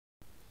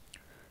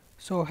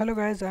So hello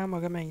guys, I am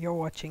Agam and you're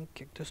watching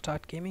Kick to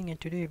Start Gaming, and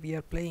today we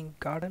are playing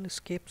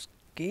Gardenscapes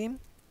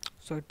game.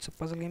 So it's a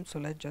puzzle game, so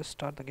let's just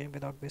start the game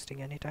without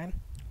wasting any time.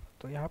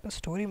 तो यहाँ पे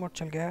story mode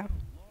चल गया है,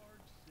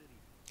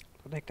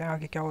 तो देखते हैं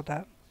आगे क्या होता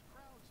है.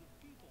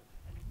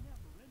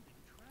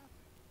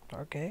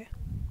 Okay,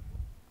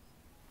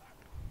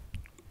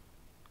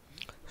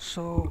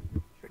 so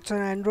it's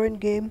an Android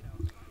game.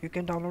 You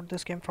can download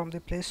this game from the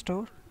Play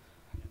Store.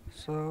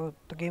 So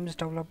the game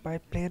is developed by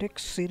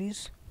Playrix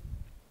series.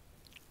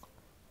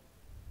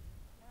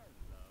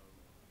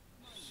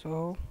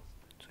 So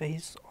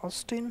he's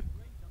Austin.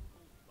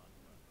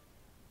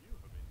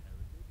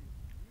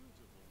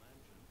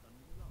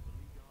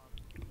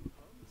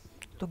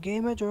 तो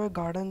गेम है जो है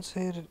गार्डन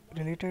से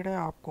रिलेटेड है.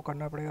 आपको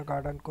करना पड़ेगा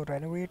गार्डन को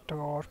रेनोवेट,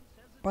 और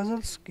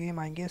पजल्स गेम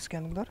आएंगे इसके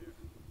अंदर.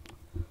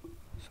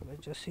 So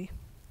let's just see.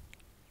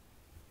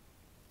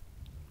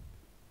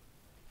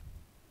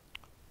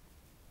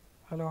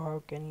 Hello, how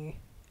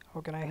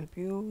can I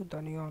help you?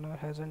 The new owner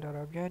hasn't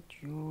arrived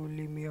yet. You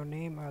leave me your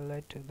name, I'll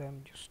let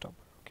them you stop.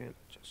 Okay,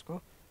 let's just go.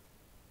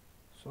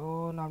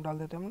 So नाम डाल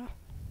देते हैं हम ना.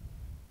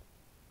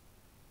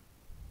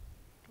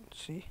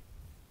 Let's see.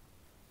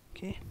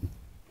 Okay,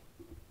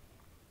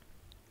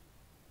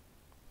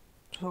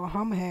 so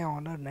हम हैं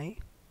honour नहीं.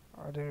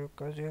 Other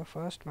because you're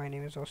first, my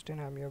name is Austin,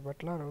 I'm your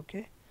butler.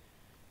 Okay,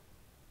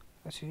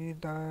 I see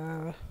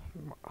the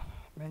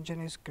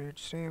mention is great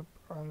shape.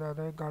 On the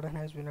other garden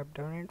has been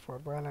updated for a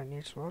while and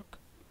needs work.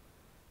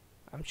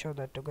 I'm sure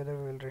that together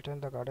we will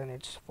return the garden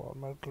its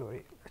former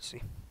glory. Let's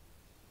see.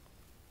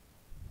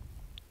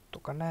 तो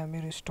करना है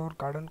हमें restore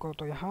garden को.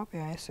 तो यहाँ पे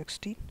आए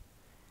 16.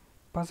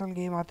 Puzzle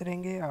game आते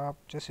रहेंगे, आप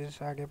जैसे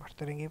जैसे आगे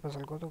बढ़ते रहेंगे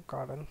पजल को, तो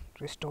गार्डन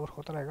रिस्टोर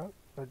होता रहेगा.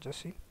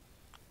 जैसे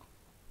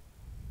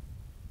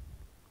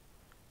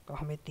तो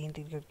हमें तीन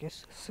तीन करके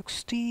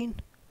 16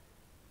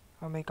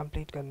 हमें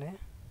कंप्लीट करने हैं.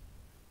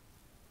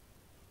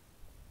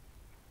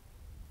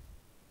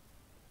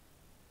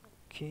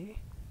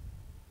 Okay,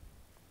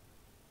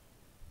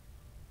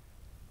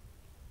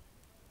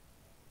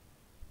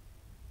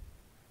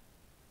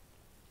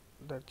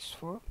 that's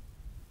 4.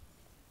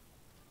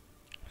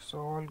 So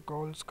all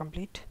goals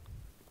complete.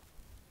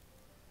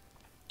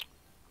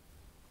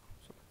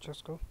 So let's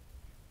just go.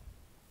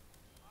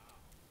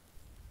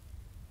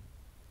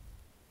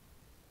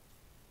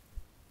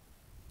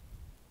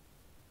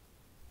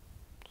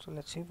 So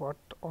let's see what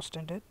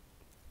Austin did.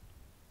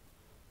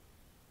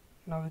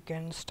 Now we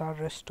can start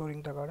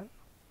restoring the garden.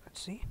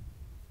 Let's see.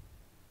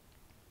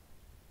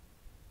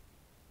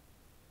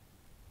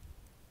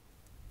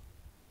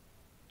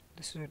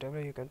 This is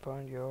whatever you can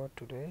find your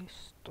today's.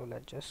 So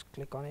let's just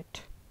click on it.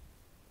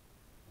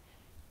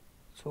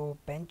 So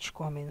bench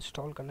को हमें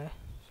install करना है.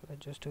 So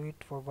let's just do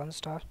it for 1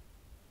 star.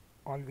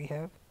 All we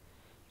have.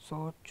 So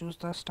choose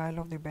the style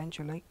of the bench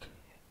you like.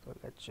 So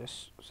let's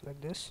just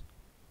select this.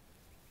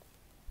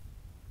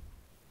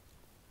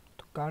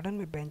 तो garden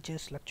में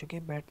benches लग चुके,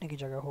 बैठने की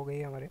जगह हो गई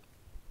है हमारे.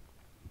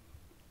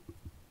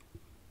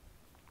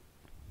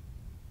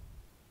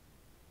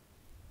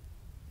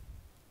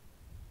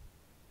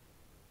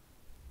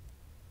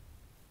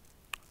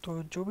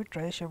 तो जो भी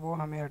ट्रैश है वो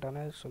हमें हटाना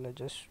है. So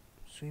let's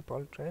just SVEEP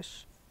all trash.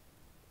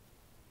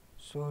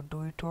 So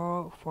do it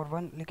for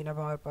 1. लेकिन अब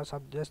हमारे पास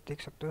आप जस्ट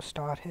देख सकते हो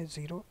स्टार है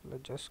 0.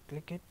 Let's just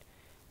click it.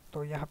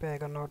 तो यहाँ पे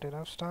आएगा not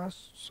enough stars,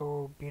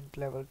 so beat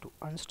level two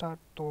unstarred.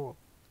 तो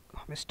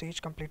हमें स्टेज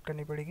कंप्लीट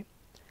करनी पड़ेगी.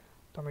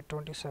 तो हमें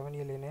 27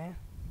 ये लेने हैं,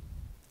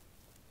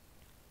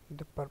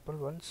 the purple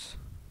once.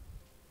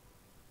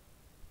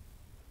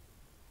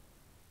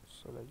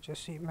 So let's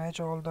just see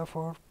match all the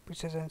 4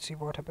 pieces and see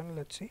what happen.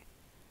 Let's see.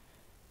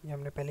 ये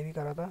हमने पहले भी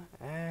करा था.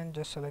 And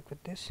just select with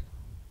this.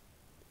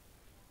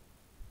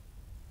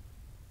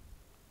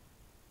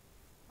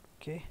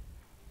 Okay,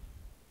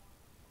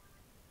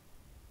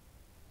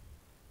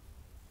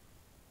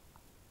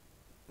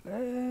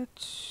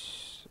 let's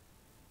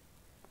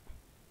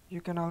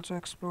you can also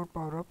explore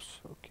power-ups.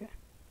 Okay,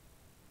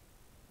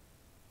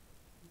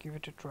 give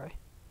it a try.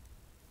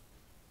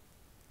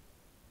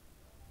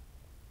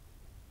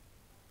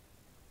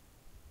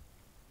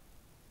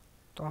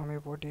 तो हमें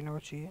 14 और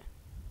चाहिए.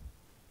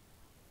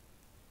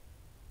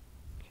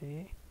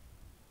 Okay,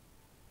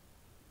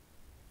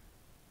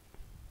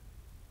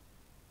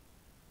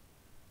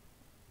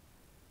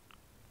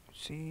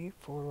 सी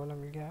 4 वाला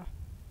मिल गया.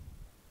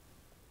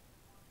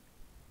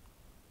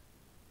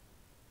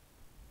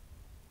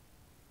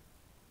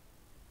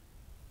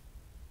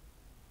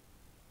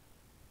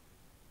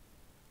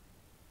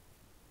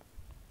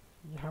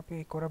 यहाँ पे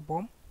एक और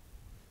Baum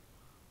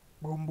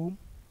boom boom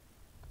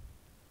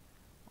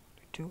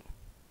 2.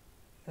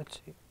 let's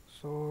see.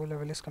 So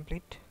level is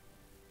complete.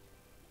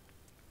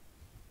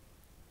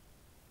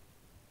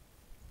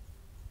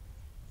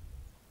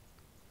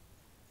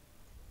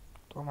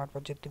 तो हमारे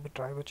पास जितनी भी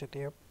ट्राई बची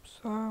थी अब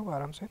सब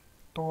आराम से.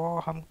 तो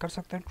हम कर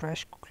सकते हैं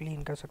ट्रैश को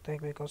क्लीन कर सकते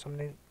हैं बिकॉज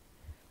हमने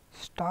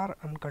स्टार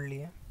अर्न कर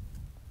लिए.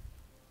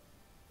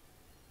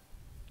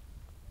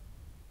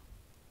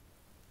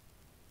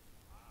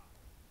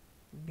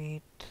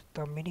 Beat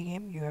the mini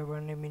game. You have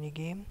earned a mini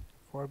game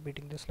for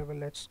beating this level.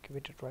 Let's give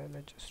it a try.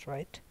 Let's just try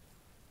it.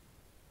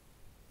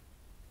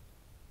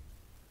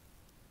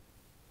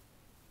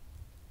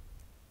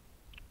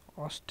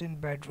 Austin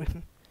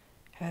bedroom.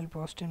 Help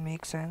Austin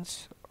make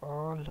sense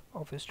all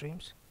of his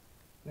dreams.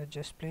 Let's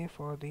just play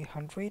for the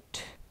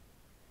 100.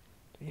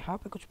 तो यहाँ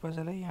पे कुछ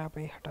puzzle है, यहाँ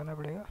पे हटाना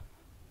पड़ेगा.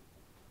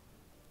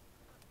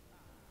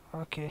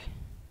 Okay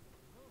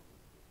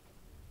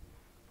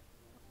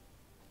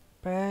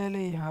पहले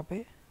यहाँ पे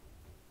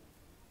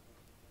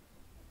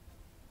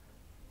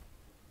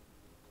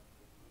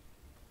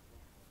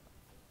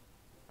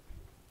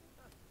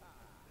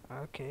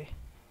ओके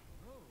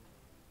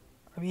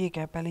अब ये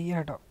क्या, पहले ये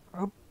हटाओ.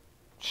 अब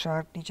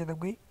शार्क नीचे दब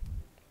गई.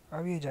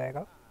 अब ये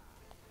जाएगा.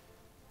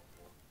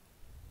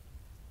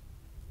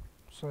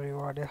 So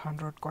rewarded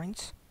 100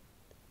 coins.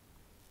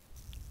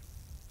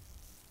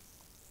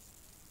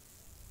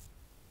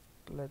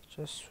 Let's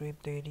just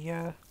sweep the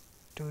area.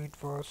 Do it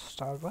for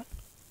star 1.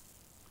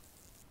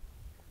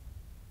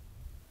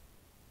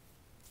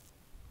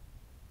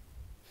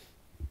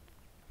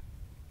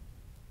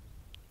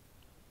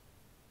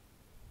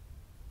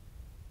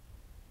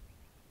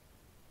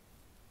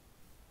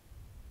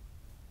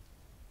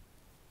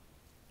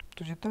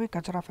 तो जितना भी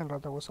कचरा फैल रहा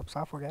था वो सब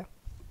साफ हो गया.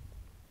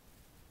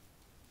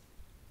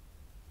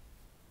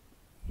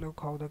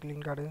 Look how the clean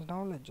gardens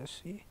now. Let's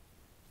just see.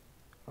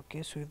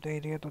 Okay, sweep the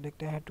area. तो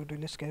देखते हैं to do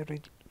list क्या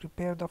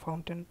repair the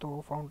fountain. तो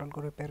fountain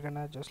को repair करना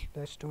है. Just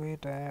let's do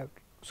it.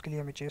 उसके लिए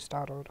हमें चाहिए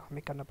स्टार और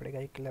हमें करना पड़ेगा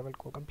एक लेवल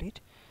को कंप्लीट.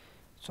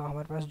 सो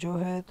हमारे पास जो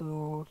है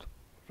तो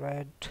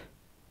रेड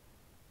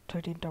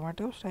 13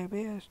 टमाटोस टाइप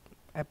है,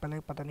 एप्पल है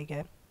पता नहीं क्या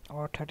है,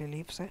 और 30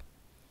 लीव्स है.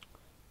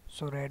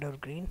 सो रेड और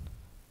ग्रीन.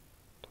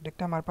 तो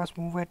देखते हैं हमारे पास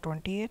मूव है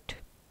 28.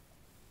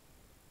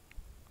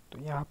 तो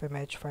यहाँ पे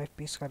मैच 5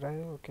 पीस कर रहा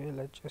है. ओके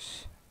लेट्स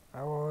जस्ट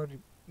और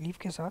लीव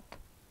के साथ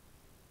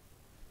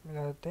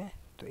मिला देते हैं.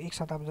 तो एक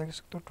साथ आप देख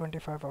सकते हो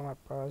 25 हमारे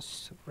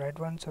पास रेड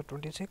वंस और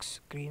 26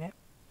 ग्रीन है.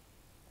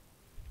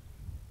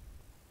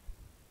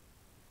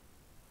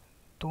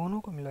 दोनों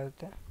को मिला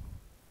देते हैं.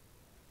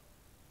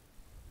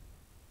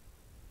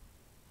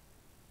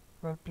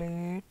 Well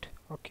played.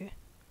 Okay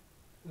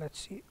let's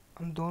see,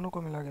 हम दोनों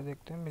को मिला के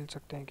देखते हैं मिल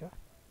सकते हैं क्या.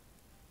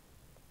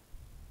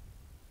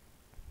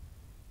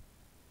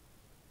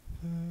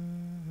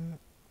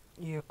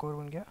 ये एक और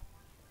बन गया.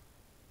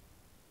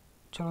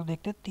 चलो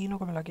देखते हैं तीनों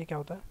को मिला के क्या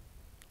होता है.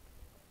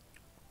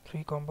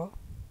 3 कॉम्बो.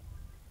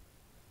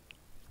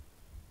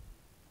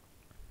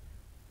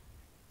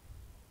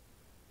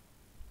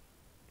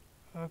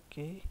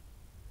 ओके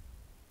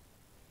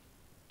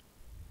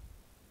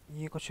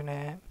ये कुछ नया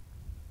है.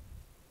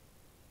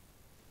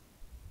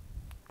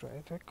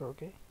 Traffic.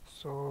 Okay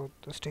so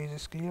the stage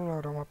is clear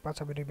और हमारे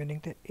पास अभी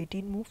रिमेनिंग थे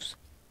 18 moves.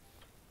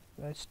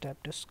 Let's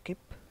tap to skip.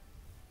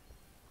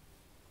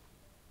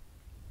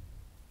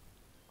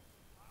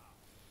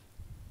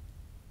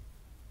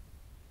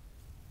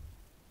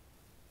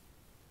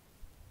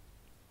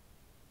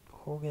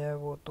 हो गया है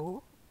वो.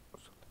 तो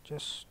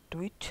जस्ट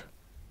डू इट.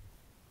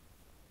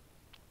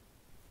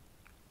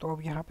 तो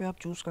अब यहाँ पे आप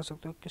चूज़ कर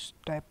सकते हो किस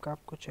टाइप का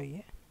आपको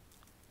चाहिए.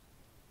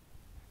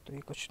 तो ये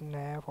कुछ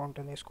नया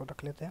फाउंटेन है, इसको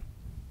रख लेते हैं.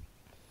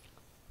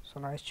 So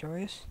nice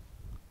choice.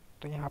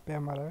 तो यहाँ पे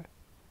हमारा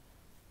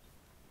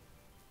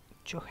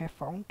जो है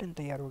फाउंटेन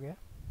तैयार हो गया.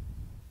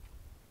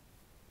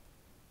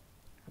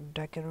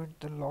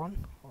 Decorate the lawn.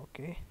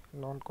 Okay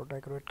lawn को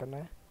डेकोरेट करना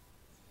है.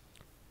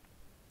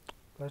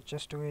 Let's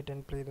just do it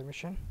and play the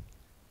mission.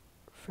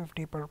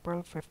 50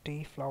 purple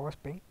 50 flowers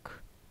pink.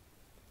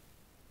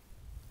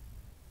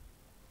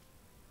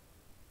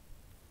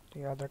 तो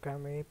याद रखना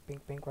हमें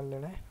पिंक पिंक वाला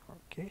लेना है.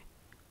 ओके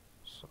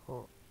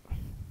सो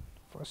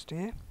फर्स्ट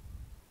ये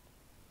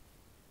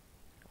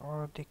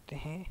और देखते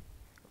हैं.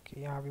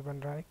 ओके यहाँ भी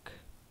बन रहा है एक.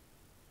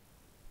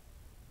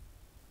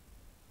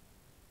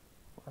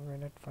 1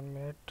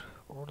 मिनट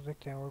और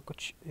देखते हैं. और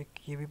कुछ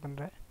एक ये भी बन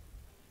रहा है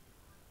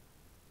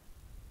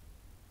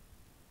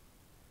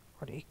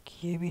और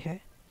एक ये भी है.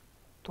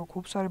 तो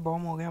खूब सारे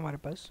बॉम्ब हो गए हमारे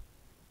पास.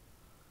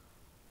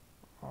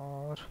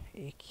 और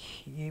एक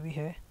ये भी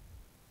है.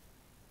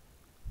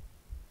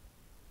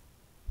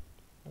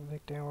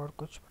 देखते हैं और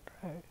कुछ बन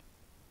रहा है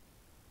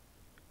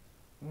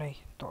नहीं.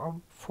 तो अब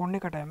फोड़ने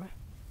का टाइम है.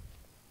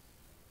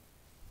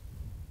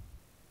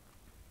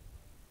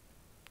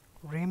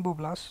 Rainbow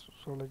blast.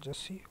 So let's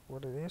just see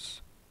what it is.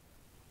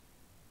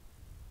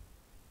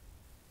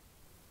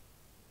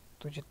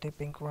 तो जितने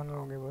पिंक वन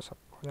होंगे वो सब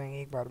हो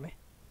जाएंगे एक बार में.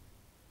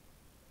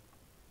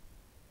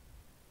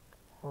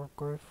 और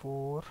कोई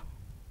 4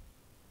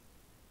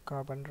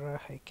 का बन रहा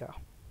है क्या.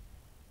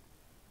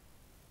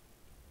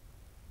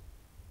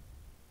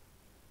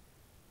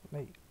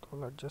 नहीं.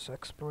 तो let's just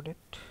explode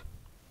it.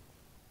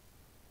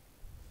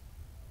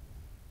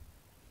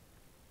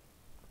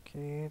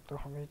 Okay तो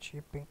हमें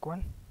चाहिए पिंक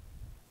वन.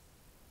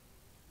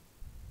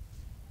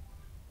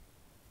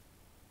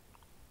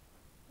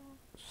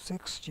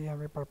 सिक्स चाहिए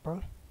हमें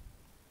पर्पल.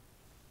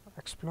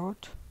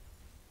 एक्सप्लोड.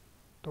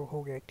 तो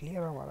हो गया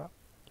क्लियर हमारा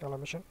वाला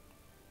mission.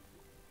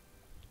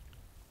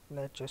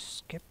 Let's just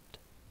skip.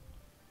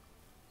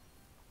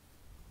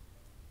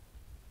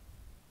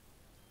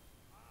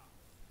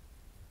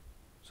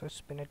 So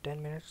it's been 10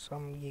 minutes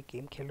हम ये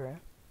गेम खेल रहे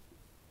हैं.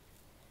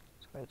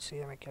 सो लेट्स सी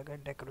हमें क्या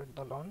करना, डेकोरेट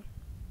द लॉन.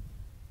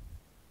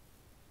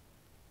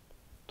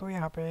 तो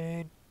यहाँ पे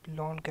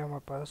लॉन के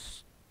हमारे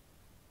पास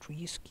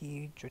ट्रीज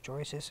की जो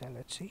चॉइसेस हैं,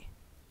 लेट्स सी.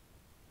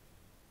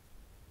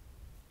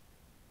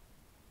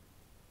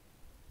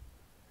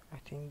 आई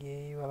थिंक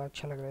ये वाला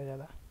अच्छा लग रहा है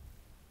ज़्यादा.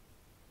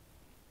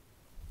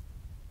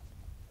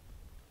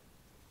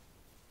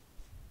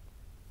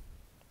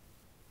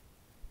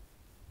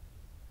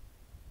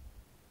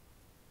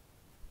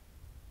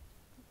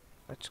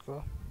 Let's go.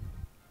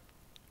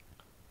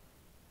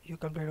 You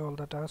complete all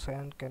the tasks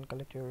and can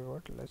collect your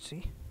reward. Let's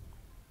see.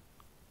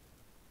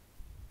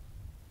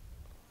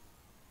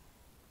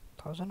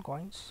 1000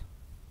 coins.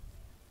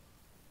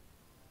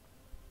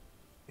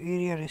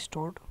 Area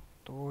restored.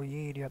 तो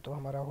ये एरिया तो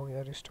हमारा हो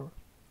गया रिस्टोर.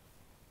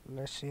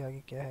 Let's see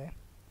आगे क्या है.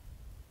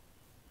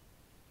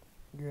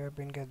 You have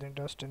been gathering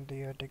dust in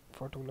the attic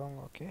for too long.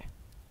 Okay.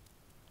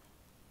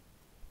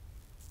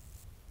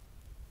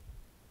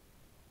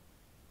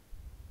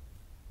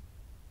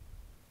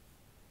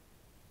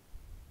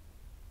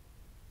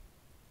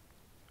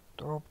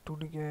 तो अब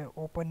 2D के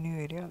open new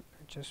area.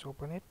 Just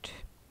open it.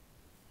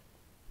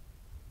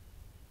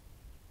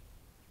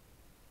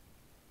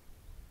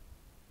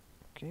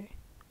 Okay.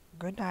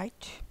 Good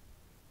night.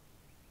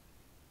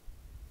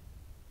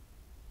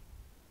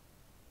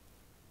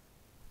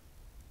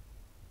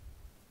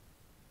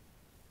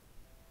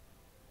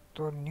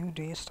 तो न्यू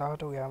डे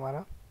स्टार्ट हो गया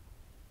हमारा.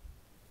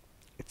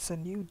 It's a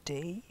new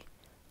day.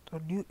 तो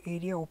न्यू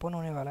एरिया ओपन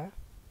होने वाला है.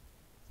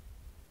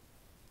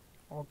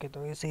 ओके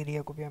तो इस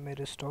एरिया को भी हमें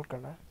रिस्टोर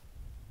करना है.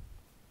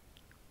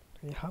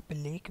 तो यहाँ पे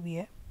लेक भी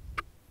है.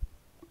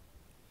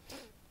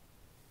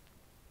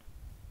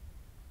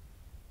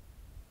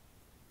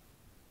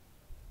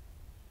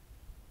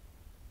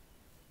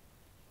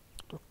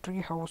 तो ट्री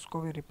हाउस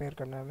को भी रिपेयर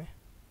करना है हमें.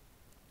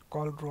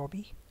 Call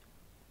Robbie.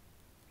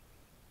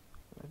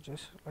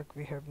 Just like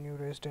we have new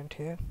resident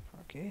here.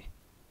 Okay,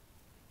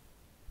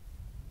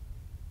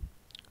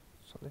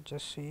 so let's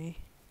just see.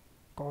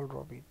 Call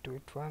Robbie. Do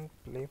it one.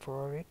 Play for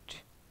it.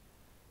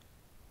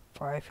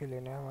 5 ही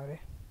लेने हैं हमारे.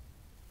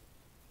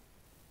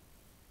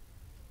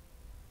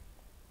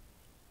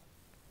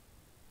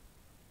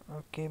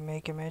 Okay,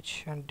 make a match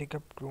and dig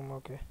up groom.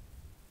 Okay,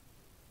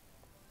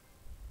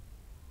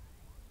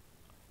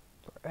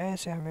 तो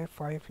ऐसे हमें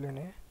 5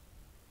 लेने हैं.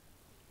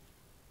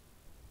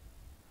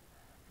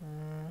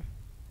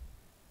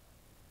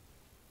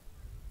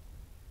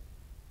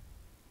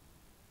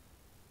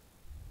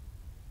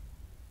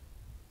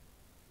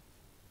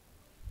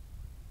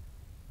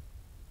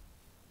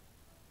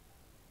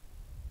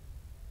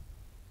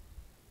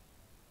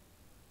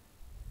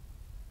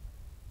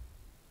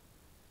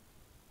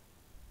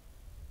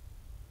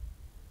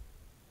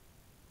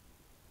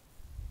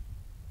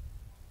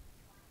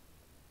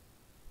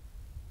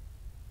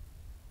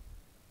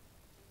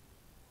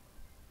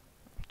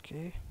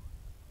 Okay.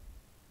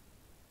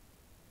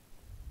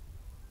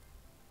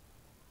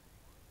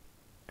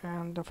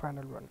 And the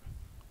final one.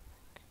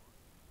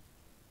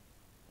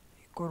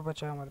 एक और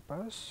बचा हमारे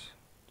पास.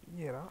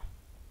 ये रहा.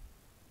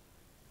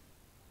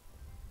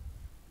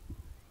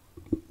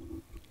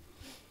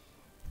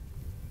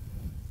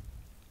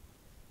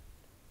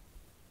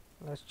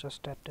 Let's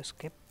just tap to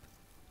skip.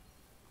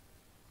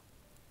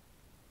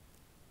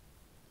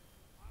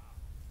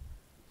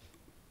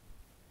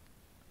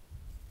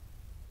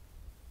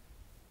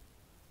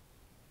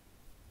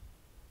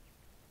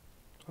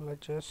 So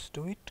let's just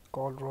do it.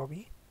 Call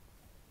Robbie.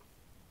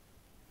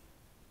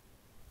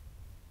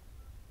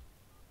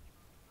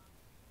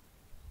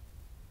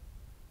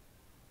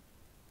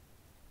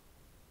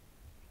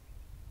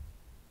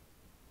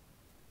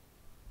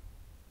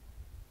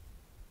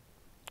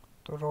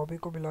 तो रॉबी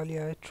को बुला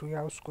लिया है ट्री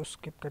हाउस को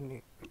स्किप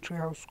करने, ट्री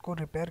हाउस को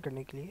रिपेयर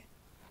करने के लिए.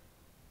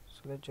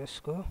 So let's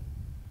just go.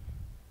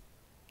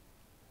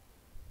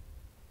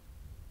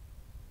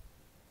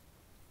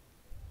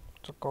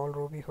 तो कॉल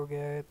रॉबी हो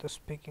गया है. तो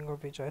speaking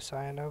of which I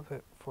sign up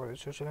for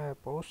social I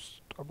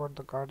post about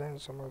the garden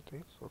some of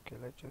this.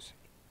 Okay let's just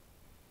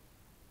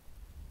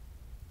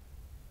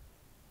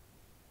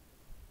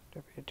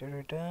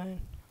return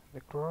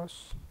the cross.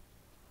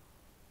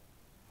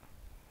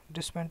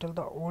 Dismantle the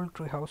old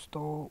tree house.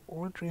 तो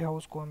old tree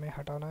house को हमें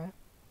हटाना है.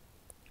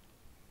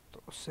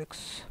 तो 6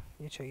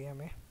 ये चाहिए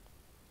हमें.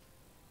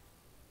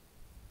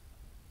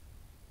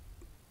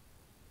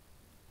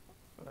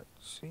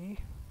 Let's see.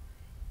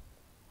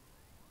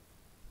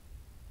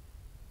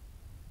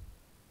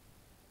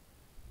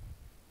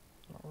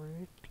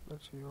 Wait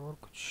let's see और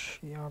कुछ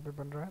यहाँ पे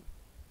बन रहा है.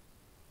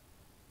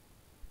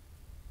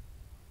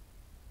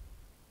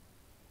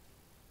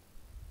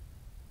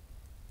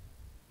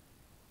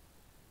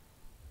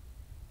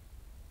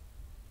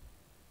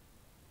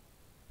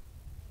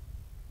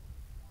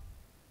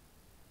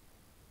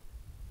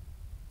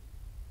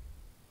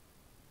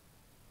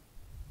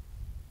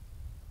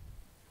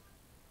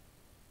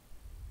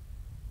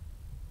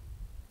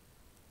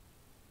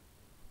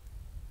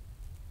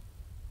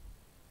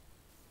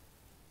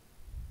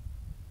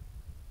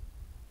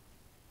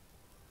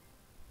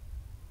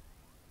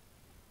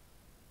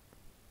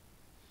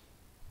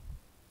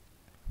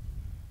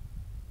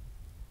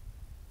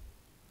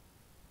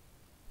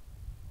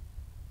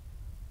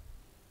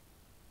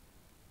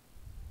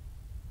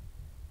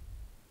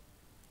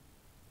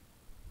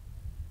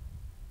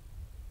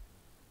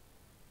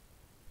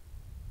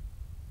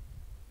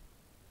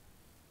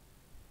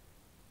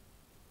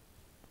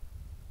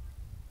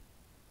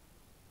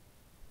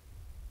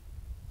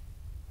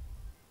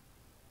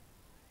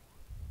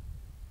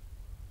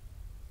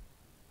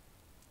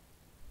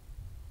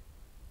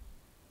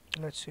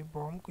 लेट्स सी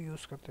बॉम्ब को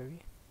यूज़ करते हुए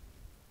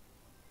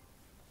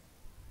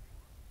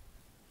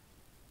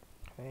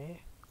है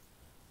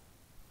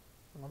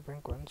नो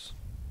पिंक वंस।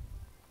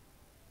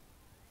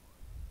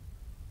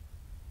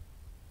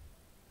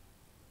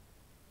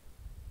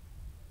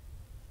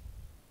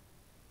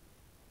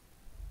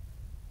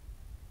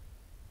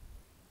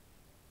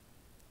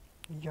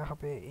 यहाँ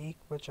पे एक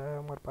बचा है,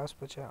 हमारे पास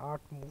बचा है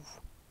 8 मूव।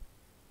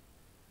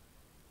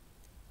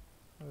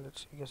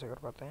 लेट्स सी कैसे कर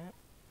पाते हैं।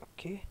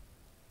 ओके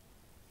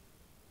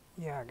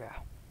ये आ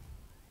गया।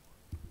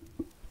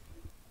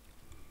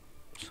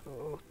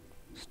 सो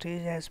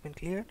stage has been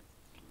cleared,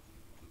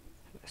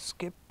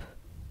 skip.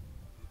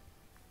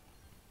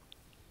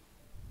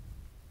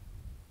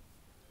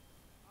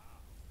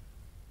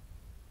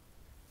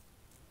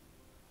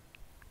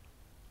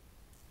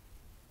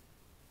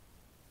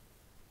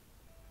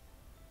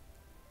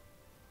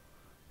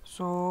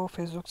 So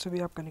Facebook से भी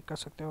आप कनेक्ट कर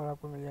सकते हो और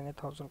आपको मिल जाएंगे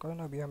 1000 कॉइन।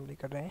 अभी हम नहीं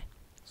कर रहे हैं।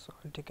 सो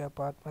I take a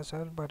path my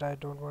self but I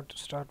don't want to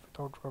start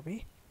without Robbie,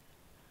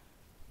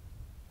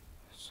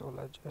 so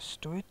let's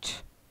just do it.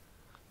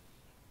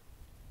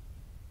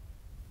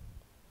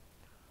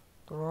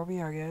 तो रॉबी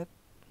आ गया है,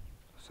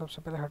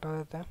 सबसे पहले हटा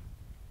देते हैं।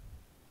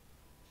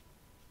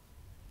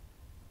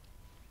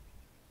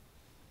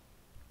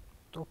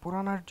 तो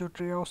पुराना जो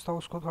ट्री हाउस था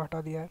उसको तो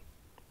हटा दिया है।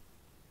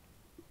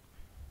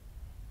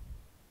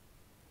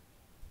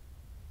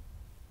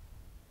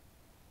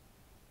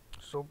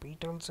 सो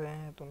बीटल्स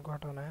हैं तो उनको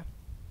हटाना है।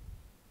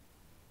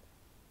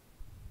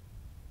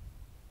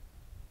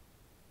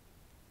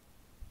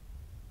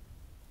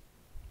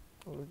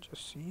 Let's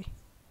just see.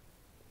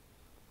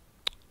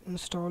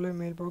 Install a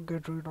mailbox,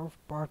 get rid of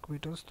bark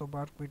beetles। तो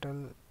bark beetle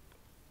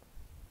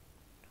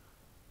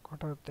को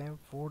हटाते हैं,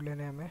 वुड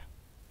लेने हमें।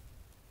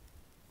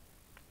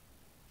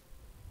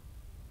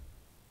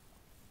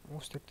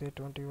 मूव्स देखते हैं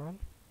 21।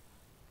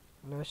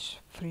 Let's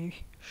free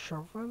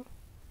shovel.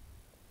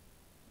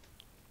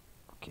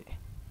 ओके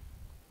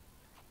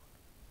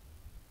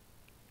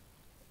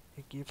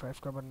एक ये 5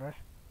 का बन रहा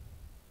है।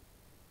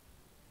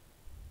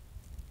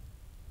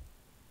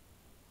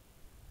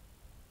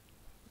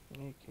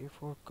 एक ये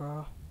 4 का।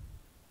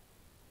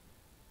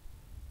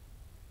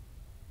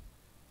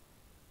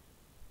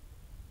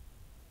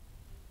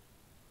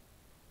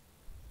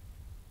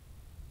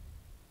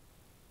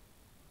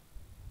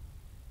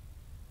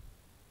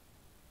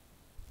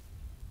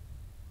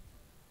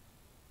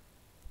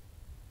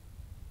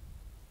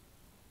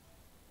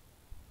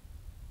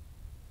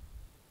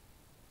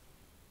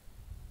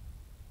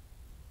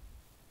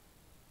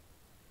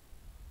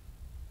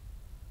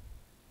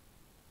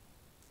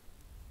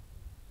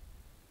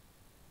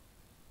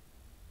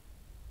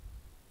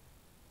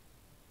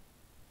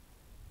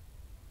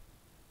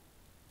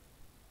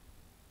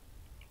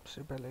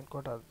 सबसे पहले इनको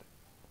हटा देते हैं।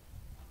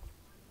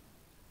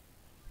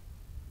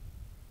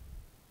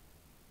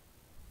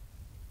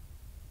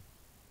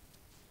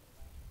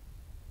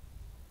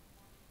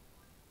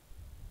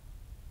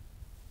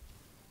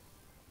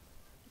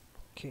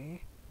 ओके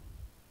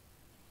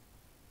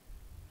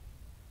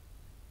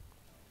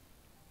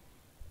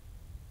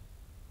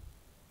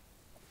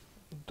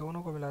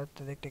दोनों को मिला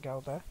देते हैं, देखते क्या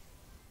होता है।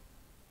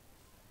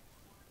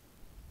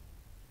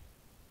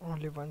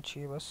 ओनली वन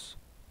चाहिए बस।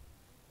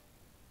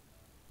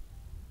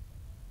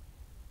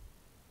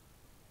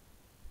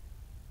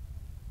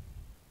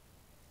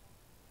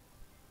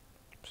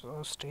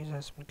 सो स्टेज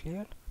हैज बीन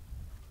क्लियर।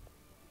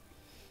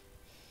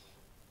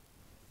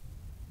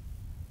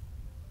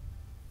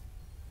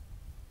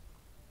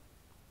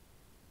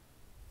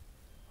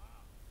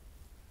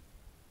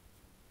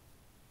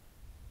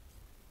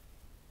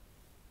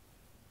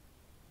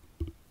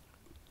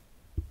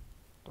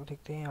 तो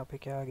देखते हैं यहाँ पे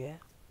क्या आ गया है।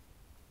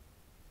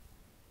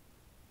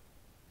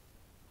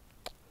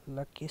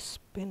 Lucky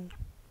spin.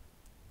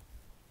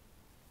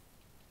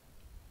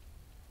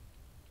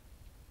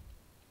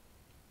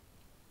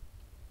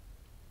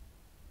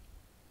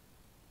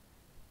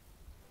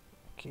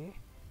 Okay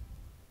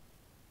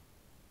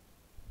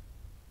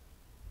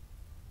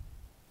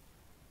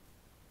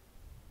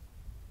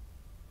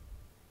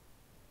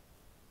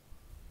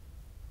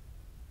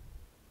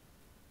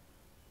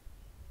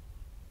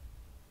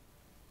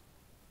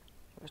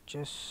let's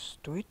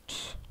just do it।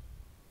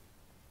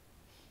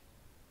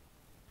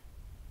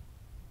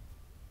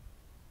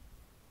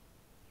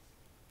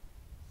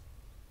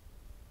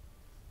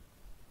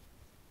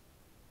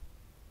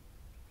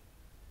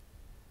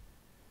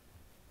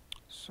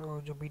 सो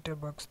जो बीटर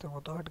बग्स थे वो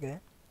तो हट गए।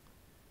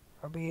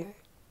 अभी ये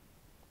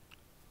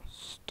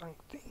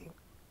स्टंक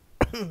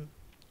थिंग।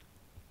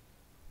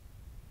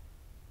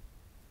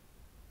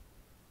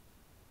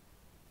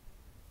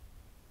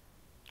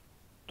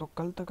 तो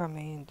कल तक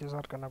हमें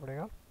इंतज़ार करना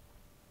पड़ेगा।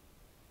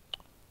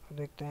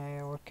 देखते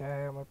हैं और क्या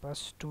है हमारे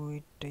पास।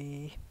 280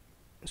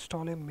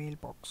 इंस्टॉल ए mail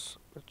box,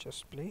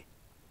 just play.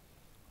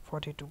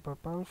 42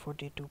 purple,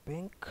 42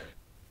 pink.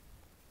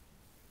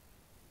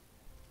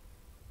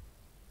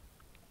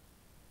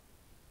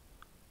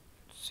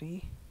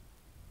 सी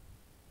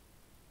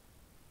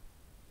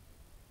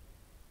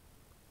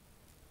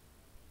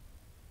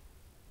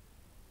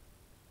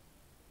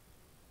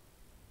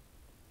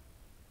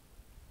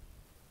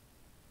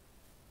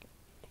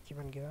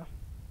गया,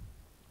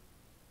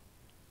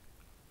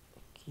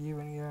 की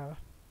बन गया।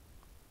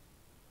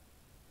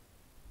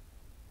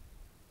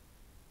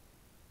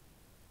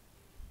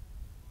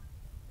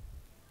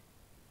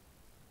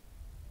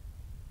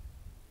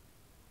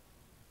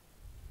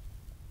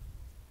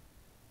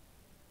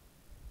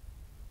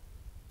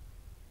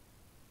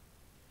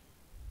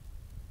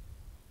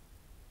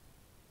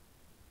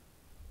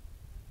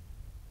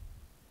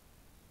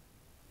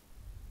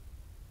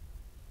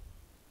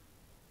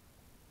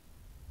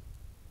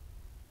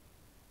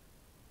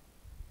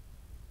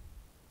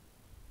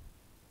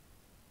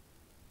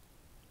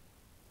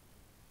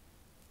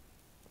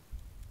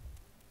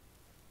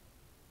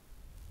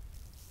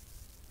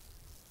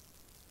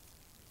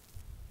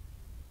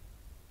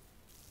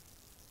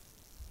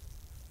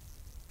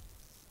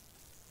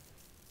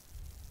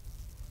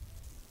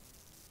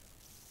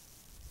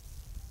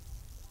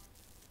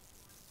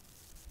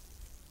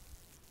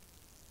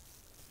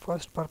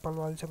 फर्स्ट पर्पल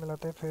वाले से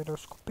मिलाते हैं, फिर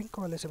उसको पिंक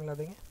वाले से मिला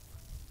देंगे।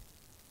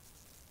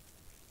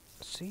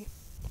 सी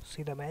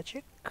सी द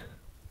मैजिक।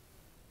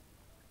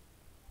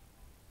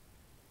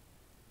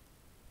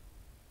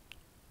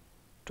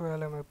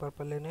 12 हमें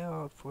पर्पल लेने हैं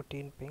और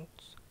 14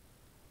 पिंक्स।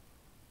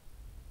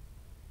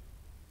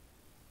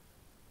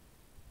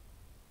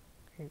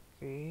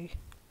 Okay,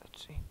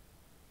 let's see.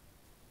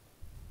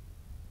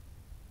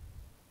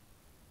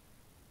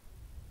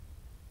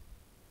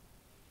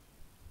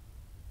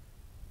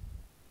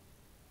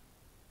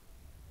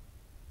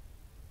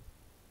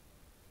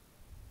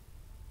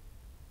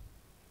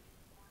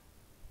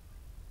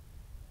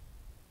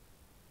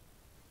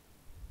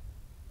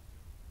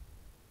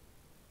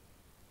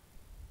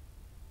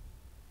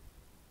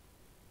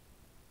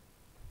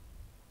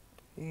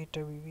 एट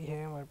अभी भी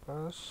है हमारे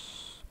पास।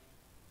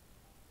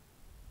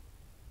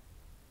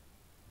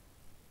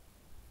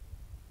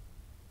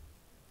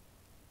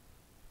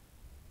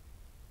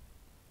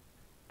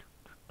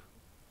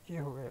 ये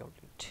हो गया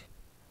कंप्लीट।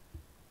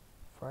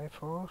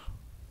 5 और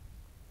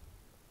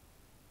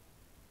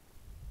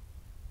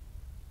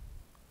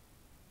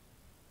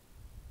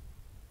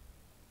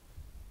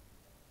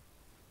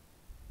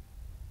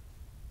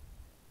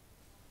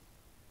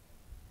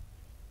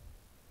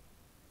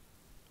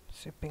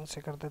पिंक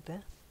से कर देते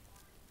हैं।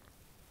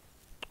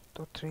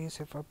 तो 3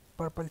 सिर्फ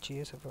पर्पल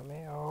चाहिए सिर्फ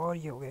हमें, और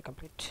ये हो गया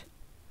कंप्लीट।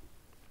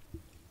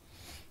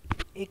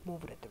 एक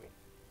मूव रहते हुए।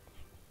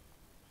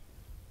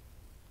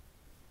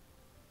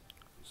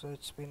 So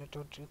it's been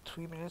total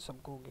 3 minutes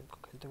हमको गेम को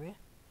खेलते हुए।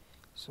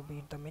 सो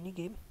बीट द मिनी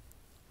गेम।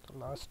 तो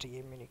लास्ट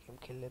ये मिनी गेम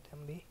खेल लेते हैं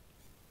हम भी।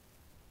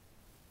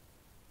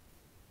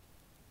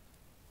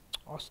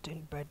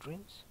 Austin bad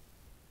dreams.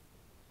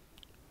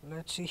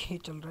 Let's see ही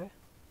चल रहा है।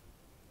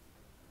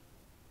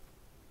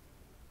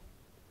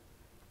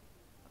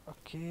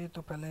 ओके,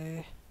 तो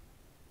पहले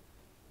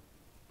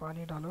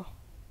पानी डालो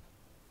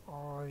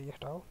और ये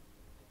हटाओ।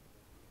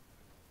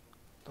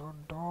 तो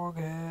डॉग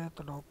है,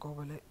 तो डॉग को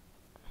पहले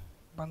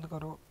बंद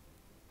करो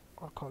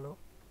और खोलो।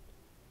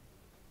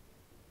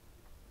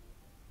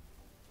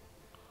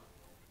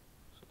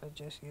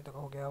 जैसे ये तक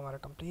हो गया हमारा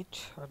कंप्लीट।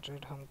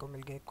 100 हमको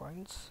मिल गए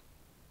coins.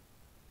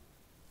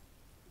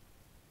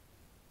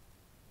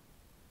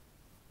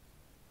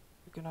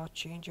 You can not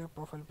change your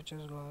profile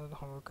pictures,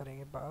 हम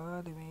करेंगे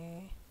बाद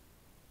में।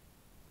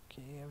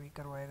 कि अभी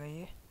करवाएगा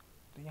ये।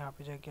 तो यहाँ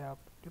पे जाके आप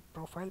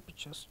प्रोफाइल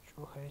पिक्चर्स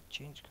जो है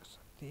चेंज कर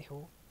सकते हो।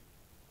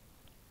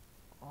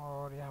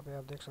 और यहाँ पे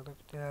आप देख सकते हो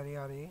तैयारी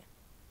आ रही है,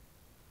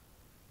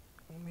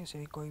 इनमें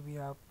से कोई भी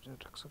आप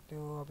रख सकते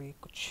हो। अभी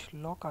कुछ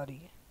लॉक आ रही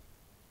है।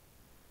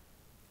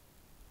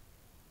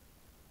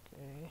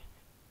 Okay,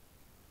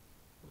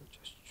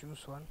 just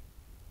choose one.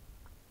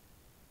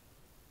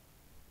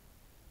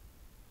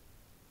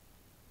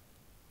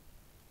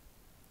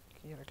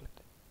 ये रख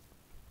लेते हैं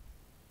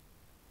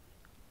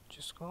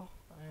जिसको,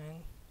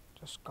 and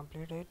just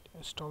complete it.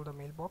 Install the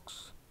mail box.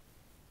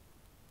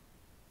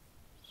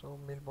 So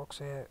mail box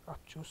से आप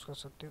चूज कर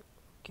सकते हो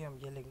कि हम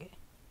ये लेंगे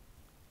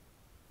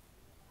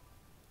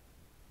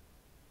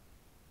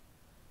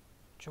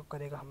जो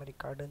करेगा हमारी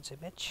गार्डन से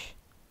मैच।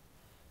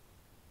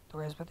 तो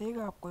गैस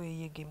बताइएगा आपको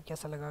ये गेम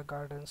कैसा लगा,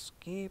 गार्डन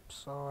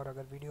स्केप्स। और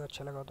अगर वीडियो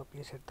अच्छा लगा तो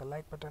please hit the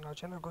like button, और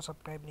चैनल को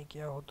सब्सक्राइब नहीं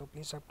किया हो तो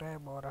प्लीज़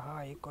सब्सक्राइब। और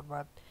हाँ, एक और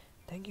बात,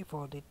 thank you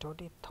for the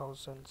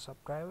 20,000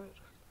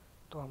 subscriber.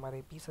 तो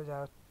हमारे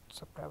 20,000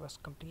 सब्सक्राइबर्स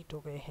कंप्लीट हो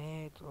गए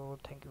हैं, तो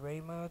थैंक यू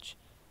वेरी मच।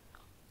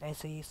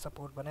 ऐसे ही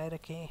सपोर्ट बनाए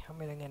रखें। हम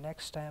मिलेंगे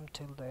next time.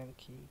 Till then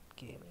keep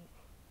gaming.